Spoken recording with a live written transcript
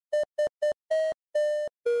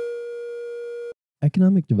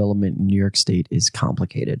Economic development in New York State is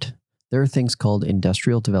complicated. There are things called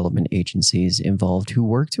industrial development agencies involved who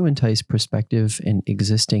work to entice prospective and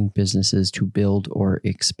existing businesses to build or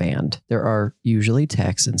expand. There are usually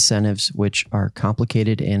tax incentives, which are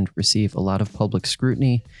complicated and receive a lot of public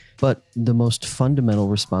scrutiny, but the most fundamental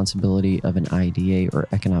responsibility of an IDA or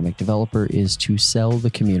economic developer is to sell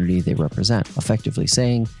the community they represent, effectively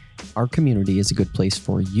saying, our community is a good place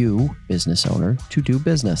for you, business owner, to do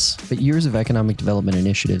business. But years of economic development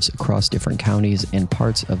initiatives across different counties and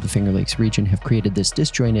parts of the Finger Lakes region have created this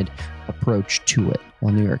disjointed approach to it.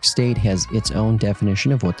 While New York State has its own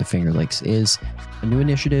definition of what the Finger Lakes is, a new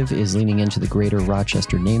initiative is leaning into the Greater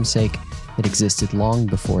Rochester namesake that existed long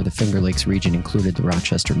before the Finger Lakes region included the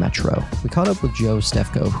Rochester-metro. We caught up with Joe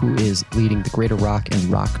Stefko, who is leading the Greater ROC and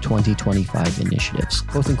ROC2025 initiatives.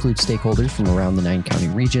 Both include stakeholders from around the 9-county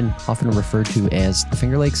region, often referred to as the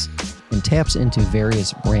Finger Lakes, and taps into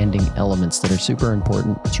various branding elements that are super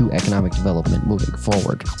important to economic development moving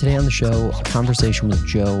forward. Today on the show, a conversation with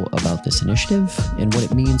Joe about this initiative and what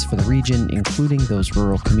it means for the region, including those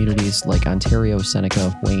rural communities like Ontario,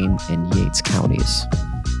 Seneca, Wayne, and Yates counties.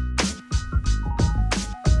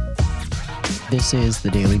 This is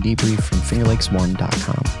the Daily Debrief from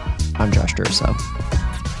FingerLakes1.com. I'm Josh Durso.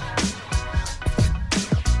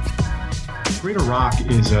 Greater ROC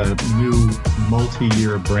is a new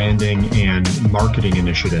multi-year branding and marketing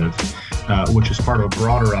initiative, which is part of a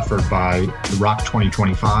broader effort by the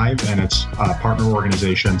ROC2025 and its partner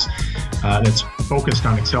organizations that's focused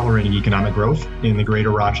on accelerating economic growth in the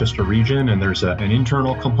Greater Rochester region. And there's an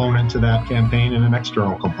internal component to that campaign and an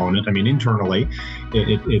external component. I mean, internally,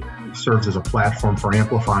 it serves as a platform for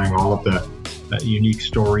amplifying all of the unique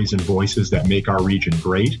stories and voices that make our region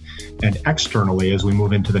great. And externally, as we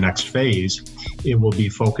move into the next phase, it will be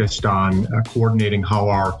focused on coordinating how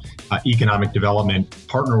our economic development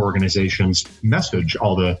partner organizations message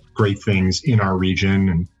all the great things in our region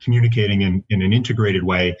and communicating in an integrated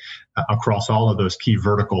way across all of those key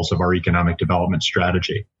verticals of our economic development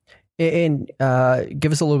strategy. And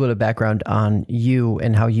give us a little bit of background on you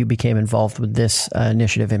and how you became involved with this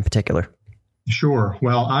initiative in particular. Sure.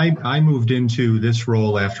 Well, I moved into this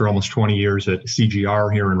role after almost 20 years at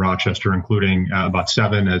CGR here in Rochester, including about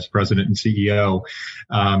 7 as president and CEO,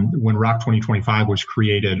 when ROC2025 was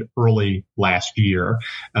created early last year.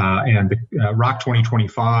 And the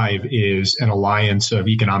ROC2025 is an alliance of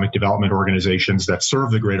economic development organizations that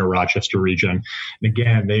serve the Greater Rochester region. And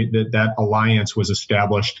again, that alliance was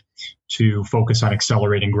established to focus on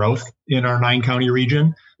accelerating growth in our 9-county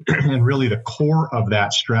region. And really the core of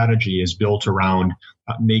that strategy is built around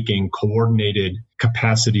making coordinated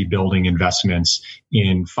capacity building investments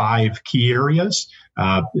in 5 key areas: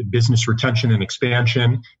 business retention and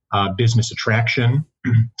expansion, business attraction,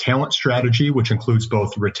 talent strategy, which includes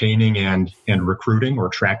both retaining and recruiting or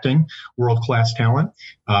attracting world-class talent,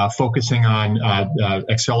 focusing on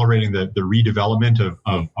accelerating the redevelopment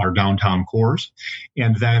of our downtown cores,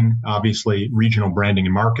 and then obviously regional branding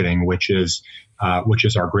and marketing, which is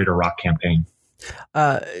our Greater ROC campaign.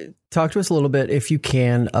 Talk to us a little bit, if you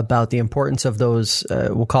can, about the importance of those,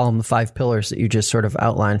 we'll call them the 5 pillars that you just sort of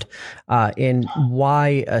outlined, and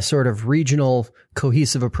why a sort of regional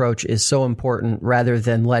cohesive approach is so important rather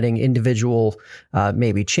than letting individual,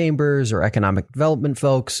 maybe chambers or economic development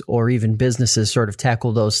folks or even businesses sort of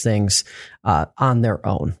tackle those things on their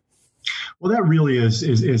own. Well, that really is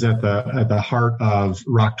at the heart of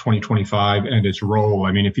ROC2025 and its role.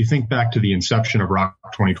 I mean, if you think back to the inception of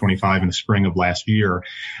ROC2025 in the spring of last year,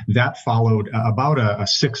 that followed about a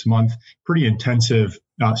 6-month, pretty intensive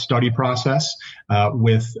study process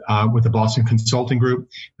with the Boston Consulting Group.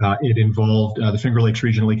 It involved the Finger Lakes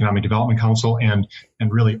Regional Economic Development Council and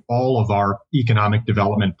really all of our economic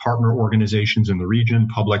development partner organizations in the region,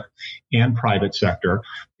 public and private sector.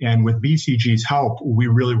 And with BCG's help, we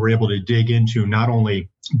really were able to dig into not only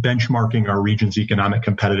benchmarking our region's economic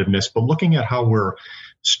competitiveness, but looking at how we're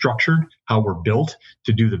structured, how we're built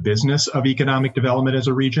to do the business of economic development as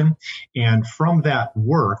a region. And from that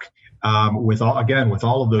work, with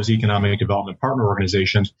all of those economic development partner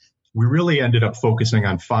organizations, we really ended up focusing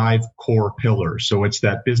on 5 core pillars. So it's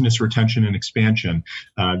that business retention and expansion.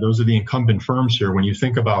 Those are the incumbent firms here. When you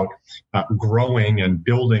think about growing and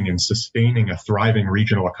building and sustaining a thriving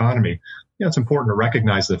regional economy, it's important to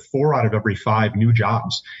recognize that 4 out of every 5 new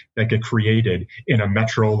jobs that get created in a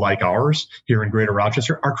metro like ours here in Greater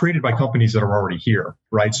Rochester are created by companies that are already here,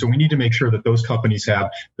 right? So we need to make sure that those companies have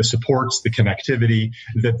the supports, the connectivity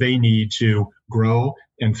that they need to grow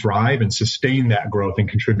and thrive and sustain that growth and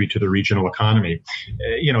contribute to the regional economy.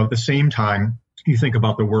 At the same time, You think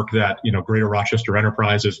about the work that, Greater Rochester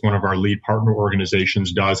Enterprises, one of our lead partner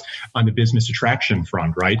organizations, does on the business attraction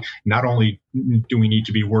front, right? Not only do we need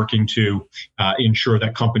to be working to ensure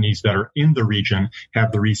that companies that are in the region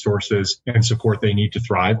have the resources and support they need to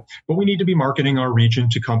thrive, but we need to be marketing our region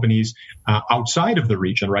to companies outside of the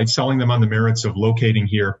region, right? Selling them on the merits of locating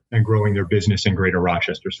here and growing their business in Greater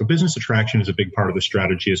Rochester. So business attraction is a big part of the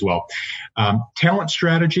strategy as well. Talent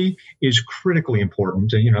strategy is critically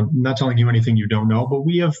important. I'm not telling you anything you don't know, but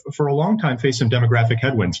we have for a long time faced some demographic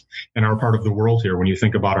headwinds in our part of the world here when you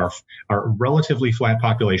think about our relatively flat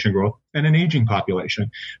population growth and an aging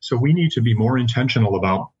population. So we need to be more intentional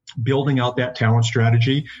about building out that talent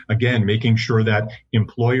strategy. Again, making sure that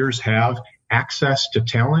employers have access to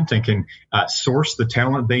talent and can source the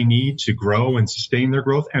talent they need to grow and sustain their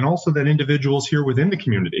growth, and also that individuals here within the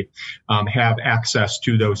community have access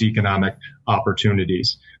to those economic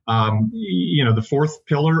opportunities. The fourth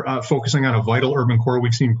pillar, focusing on a vital urban core,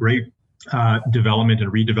 we've seen great development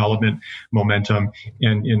and redevelopment momentum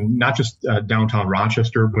in not just downtown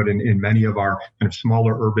Rochester, but in many of our kind of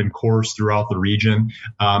smaller urban cores throughout the region.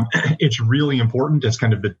 It's really important as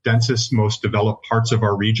kind of the densest, most developed parts of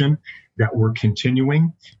our region that we're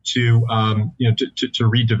continuing to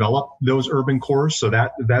redevelop those urban cores. So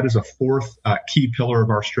that is a fourth key pillar of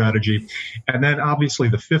our strategy. And then obviously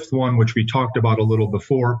the fifth one, which we talked about a little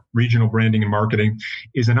before, regional branding and marketing,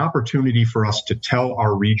 is an opportunity for us to tell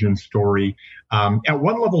our region story at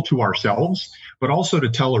one level to ourselves, but also to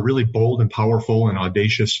tell a really bold and powerful and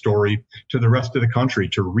audacious story to the rest of the country,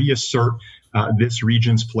 to reassert this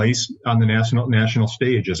region's place on the national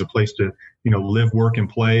stage as a place to, live, work, and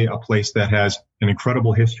play, a place that has an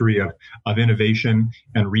incredible history of innovation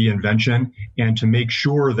and reinvention, and to make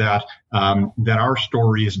sure that our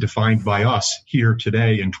story is defined by us here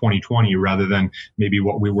today in 2020 rather than maybe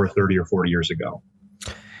what we were 30 or 40 years ago.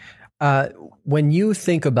 When you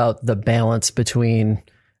think about the balance between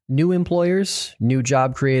new employers, new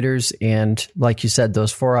job creators, and like you said,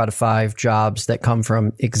 those 4 out of 5 jobs that come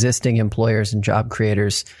from existing employers and job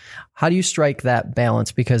creators, how do you strike that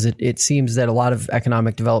balance? Because it seems that a lot of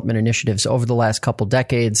economic development initiatives over the last couple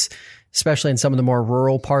decades, especially in some of the more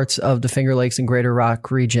rural parts of the Finger Lakes and Greater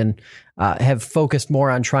ROC region, have focused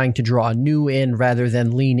more on trying to draw new in rather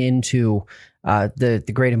than lean into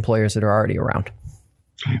the great employers that are already around.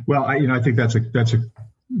 Well, I think that's a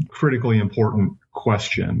critically important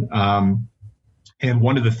question. And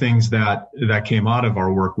one of the things that came out of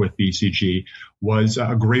our work with BCG was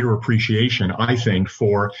a greater appreciation, I think,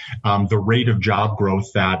 for the rate of job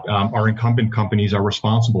growth that our incumbent companies are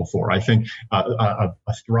responsible for. I think a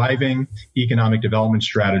thriving economic development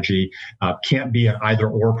strategy can't be an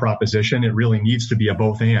either-or proposition. It really needs to be a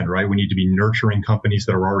both-and, right? We need to be nurturing companies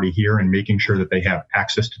that are already here and making sure that they have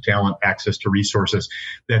access to talent, access to resources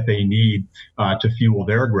that they need to fuel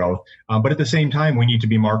their growth. But at the same time, we need to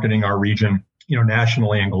be marketing our region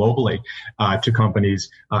nationally and globally to companies,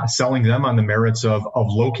 selling them on the merits of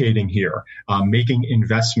locating here, making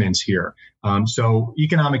investments here. So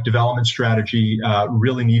economic development strategy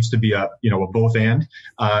really needs to be a both and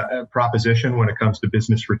proposition when it comes to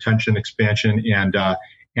business retention, expansion, and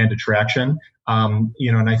attraction.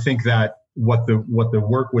 And I think that what the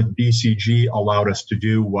work with BCG allowed us to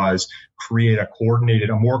do was create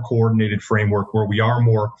a more coordinated framework where we are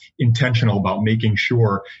more intentional about making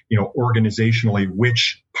sure, organizationally,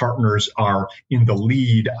 which partners are in the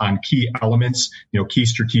lead on key elements, key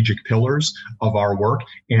strategic pillars of our work.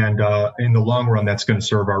 And in the long run, that's going to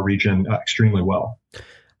serve our region extremely well.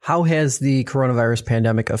 How has the coronavirus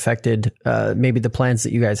pandemic affected maybe the plans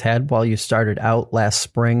that you guys had while you started out last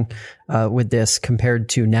spring with this compared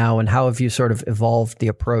to now? And how have you sort of evolved the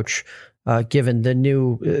approach given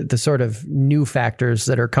the sort of new factors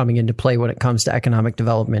that are coming into play when it comes to economic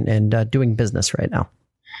development and doing business right now?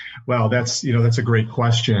 Well, that's a great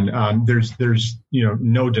question. There's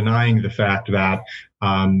no denying the fact that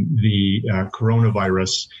the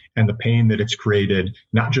coronavirus and the pain that it's created,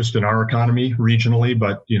 not just in our economy regionally,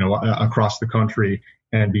 but across the country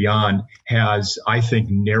and beyond, has, I think,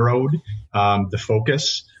 narrowed the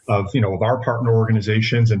focus of our partner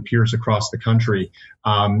organizations and peers across the country.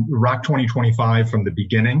 ROC 2025 from the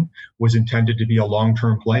beginning was intended to be a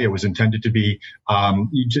long-term play. It was intended to be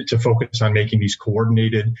to focus on making these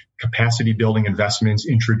coordinated capacity building investments,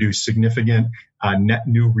 introduce significant net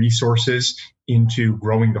new resources into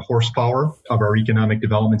growing the horsepower of our economic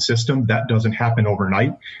development system. That doesn't happen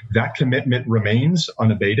overnight. That commitment remains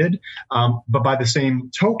unabated. But by the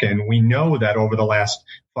same token, we know that over the last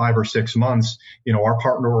 5 or 6 months, our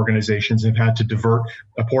partner organizations have had to divert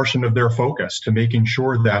a portion of their focus to making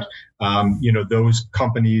sure that, those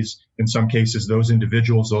companies, in some cases, those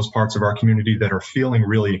individuals, those parts of our community that are feeling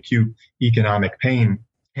really acute economic pain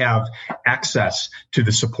have access to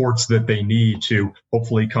the supports that they need to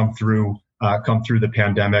hopefully come through the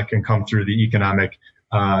pandemic and come through the economic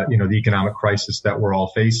crisis that we're all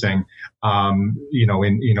facing,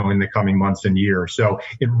 in the coming months and years. So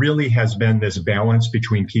it really has been this balance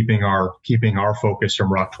between keeping our focus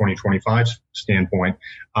from ROC 2025's standpoint,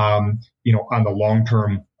 on the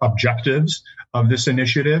long-term objectives of this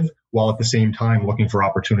initiative, while at the same time looking for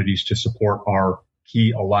opportunities to support our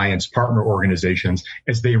key alliance partner organizations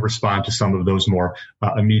as they respond to some of those more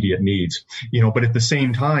immediate needs. But at the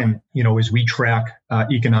same time, as we track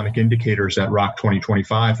economic indicators at ROC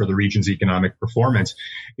 2025 for the region's economic performance,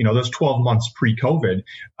 those 12 months pre-COVID,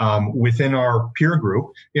 within our peer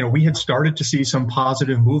group, we had started to see some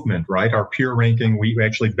positive movement, right? Our peer ranking, we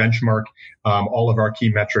actually benchmark all of our key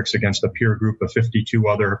metrics against a peer group of 52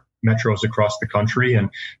 other metros across the country.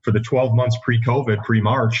 And for the 12 months pre-COVID,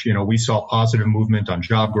 pre-March, we saw positive movement on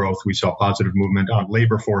job growth. We saw positive movement on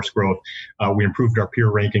labor force growth. We improved our peer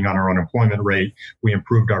ranking on our unemployment rate. We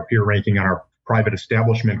improved our peer ranking on our private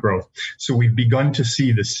establishment growth. So we've begun to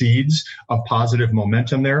see the seeds of positive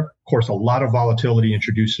momentum there. Of course, a lot of volatility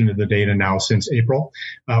introduced into the data now since April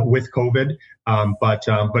with COVID. But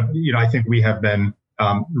I think we have been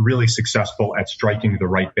really successful at striking the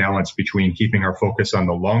right balance between keeping our focus on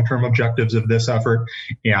the long-term objectives of this effort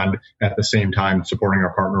and at the same time supporting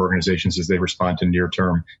our partner organizations as they respond to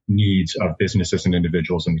near-term needs of businesses and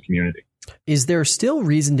individuals in the community. Is there still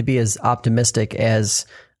reason to be as optimistic as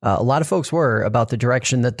a lot of folks were about the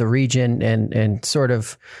direction that the region and sort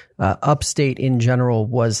of upstate in general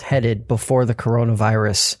was headed before the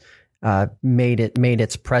coronavirus made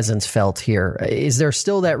its presence felt here? Is there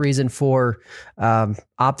still that reason for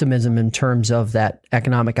optimism in terms of that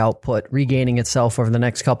economic output regaining itself over the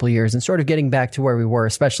next couple of years and sort of getting back to where we were,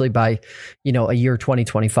 especially by, a year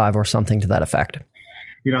 2025 or something to that effect?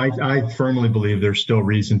 I firmly believe there's still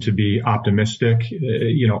reason to be optimistic.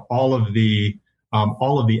 All of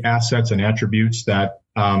the assets and attributes that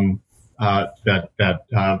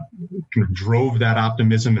drove that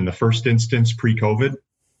optimism in the first instance pre-COVID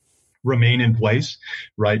remain in place,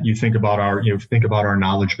 right? You think about our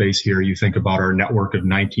knowledge base here. You think about our network of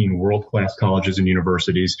 19 world-class colleges and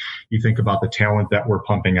universities. You think about the talent that we're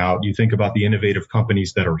pumping out. You think about the innovative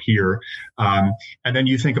companies that are here. And then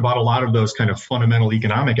you think about a lot of those kind of fundamental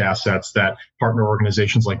economic assets that partner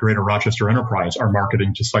organizations like Greater Rochester Enterprise are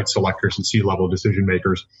marketing to site selectors and C-level decision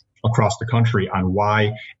makers across the country on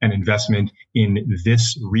why an investment in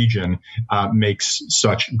this region makes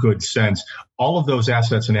such good sense. All of those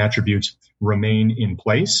assets and attributes remain in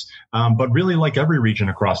place. But really, like every region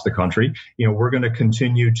across the country, we're going to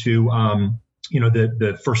continue to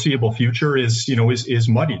the foreseeable future is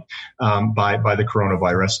muddied by the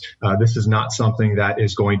coronavirus. This is not something that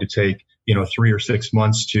is going to take 3 or 6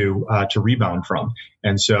 months to rebound from.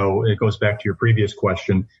 And so it goes back to your previous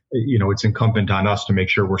question. It's incumbent on us to make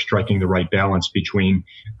sure we're striking the right balance between,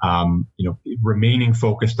 remaining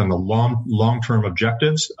focused on the long-term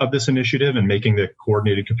objectives of this initiative and making the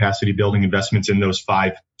coordinated capacity building investments in those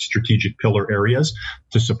 5 strategic pillar areas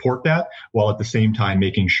to support that, while at the same time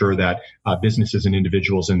making sure that businesses and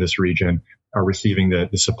individuals in this region are receiving the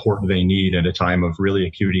support they need at a time of really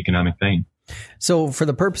acute economic pain. So for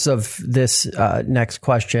the purpose of this next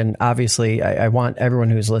question, obviously, I want everyone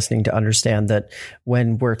who's listening to understand that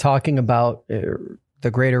when we're talking about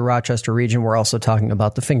the Greater Rochester region, we're also talking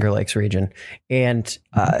about the Finger Lakes region. And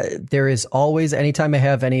there is always, anytime I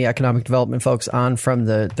have any economic development folks on from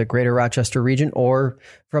the Greater Rochester region or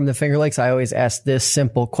from the Finger Lakes, I always ask this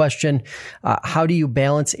simple question. How do you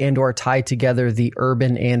balance and or tie together the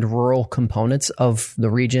urban and rural components of the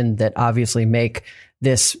region that obviously make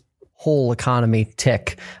this whole economy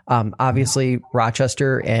tick? Obviously,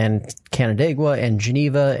 Rochester and Canandaigua and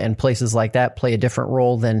Geneva and places like that play a different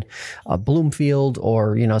role than Bloomfield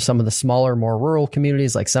or, some of the smaller, more rural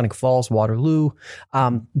communities like Seneca Falls, Waterloo.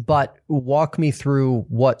 But walk me through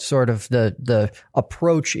what sort of the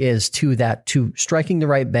approach is to that, to striking the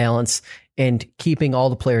right balance and keeping all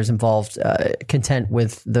the players involved content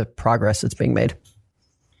with the progress that's being made.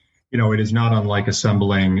 It is not unlike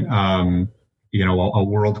assembling a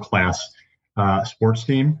world-class sports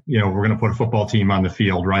team. We're going to put a football team on the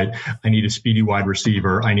field, right? I need a speedy wide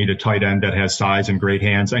receiver. I need a tight end that has size and great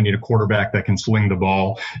hands. I need a quarterback that can sling the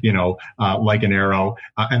ball, like an arrow.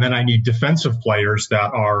 And then I need defensive players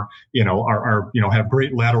that are have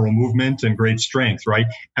great lateral movement and great strength, right?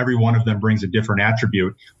 Every one of them brings a different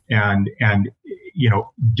attribute and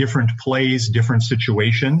different plays, different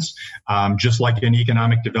situations, just like in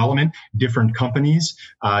economic development, different companies,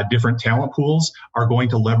 different talent pools are going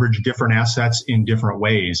to leverage different assets in different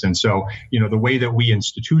ways. And so, the way that we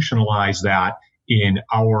institutionalize that in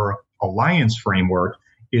our alliance framework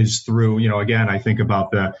is through, again, I think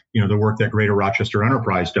about the work that Greater Rochester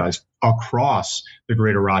Enterprise does across the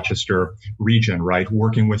Greater Rochester region, right?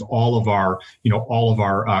 Working with all of our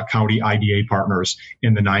county IDA partners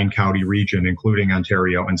in the 9-county region, including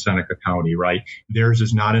Ontario and Seneca County, right? Theirs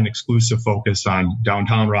is not an exclusive focus on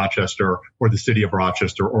downtown Rochester or the city of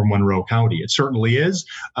Rochester or Monroe County. It certainly is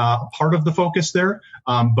part of the focus there,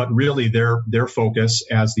 but really their focus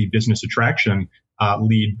as the business attraction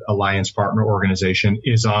lead alliance partner organization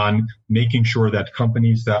is on making sure that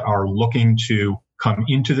companies that are looking to come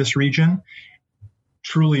into this region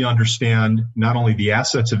truly understand not only the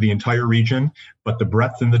assets of the entire region, but the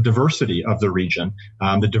breadth and the diversity of the region,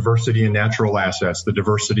 the diversity in natural assets, the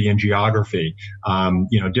diversity in geography.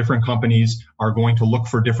 Different companies are going to look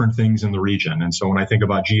for different things in the region. And so when I think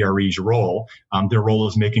about GRE's role, their role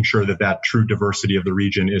is making sure that true diversity of the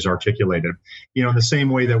region is articulated. In the same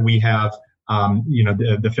way that we have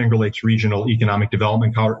the Finger Lakes Regional Economic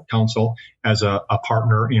Development Council as a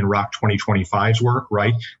partner in ROC 2025's work,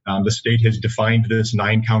 right? The state has defined this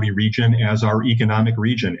 9-county region as our economic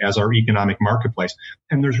region, as our economic marketplace.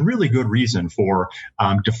 And there's really good reason for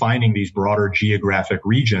defining these broader geographic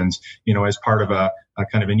regions, as part of a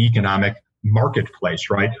kind of an economic marketplace,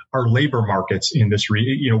 right? Our labor markets in this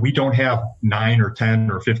region, we don't have 9 or 10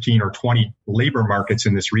 or 15 or 20 labor markets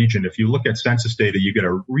in this region. If you look at census data, you get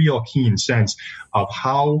a real keen sense of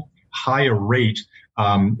how high a rate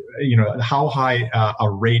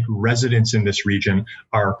residents in this region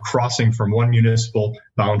are crossing from one municipal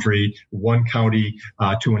boundary, one county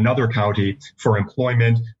to another county for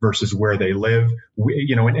employment versus where they live.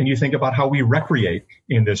 And you think about how we recreate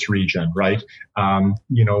in this region, right?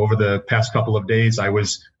 Over the past couple of days, I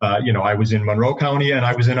was in Monroe County and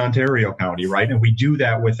I was in Ontario County, right? And we do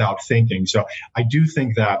that without thinking. So I do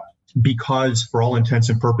think that because for all intents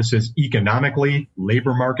and purposes, economically,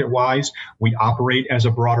 labor market wise, we operate as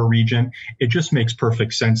a broader region. It just makes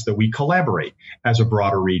perfect sense that we collaborate as a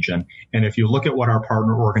broader region. And if you look at what our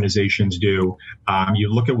partner organizations do,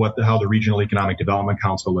 you look at how the Regional Economic Development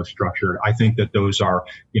Council is structured. I think that those are,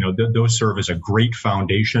 those serve as a great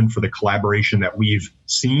foundation for the collaboration that we've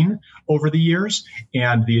seen over the years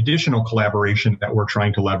and the additional collaboration that we're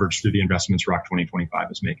trying to leverage through the investments ROC 2025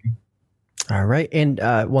 is making. All right. And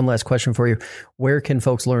one last question for you. Where can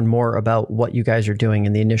folks learn more about what you guys are doing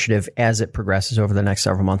in the initiative as it progresses over the next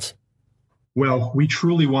several months? Well, we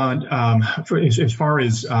truly want, as far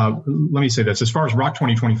as ROC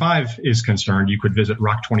 2025 is concerned, you could visit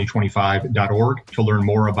roc2025.org to learn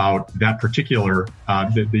more about that particular,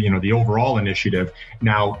 the overall initiative.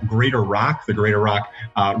 Now, Greater ROC, the Greater ROC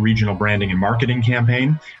Regional Branding and Marketing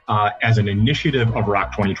Campaign, as an initiative of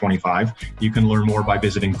ROC 2025, you can learn more by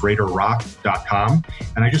visiting greaterroc.com.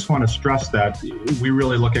 And I just want to stress that we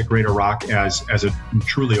really look at Greater ROC as a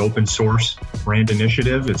truly open source brand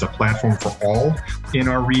initiative. It's a platform for all in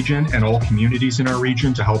our region and all communities in our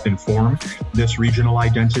region to help inform this regional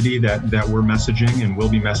identity that we're messaging and will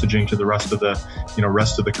be messaging to the rest of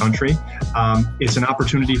the country. It's an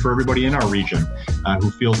opportunity for everybody in our region who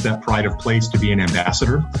feels that pride of place to be an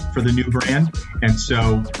ambassador for the new brand. And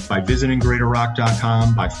so by visiting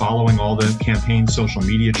greaterroc.com, by following all the campaign social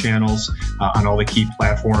media channels on all the key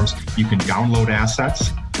platforms, you can download assets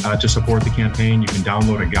to support the campaign. You can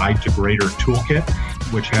download a guide to Greater Toolkit,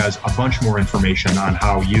 which has a bunch more information on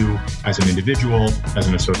how you, as an individual, as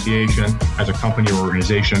an association, as a company or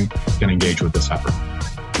organization, can engage with this effort.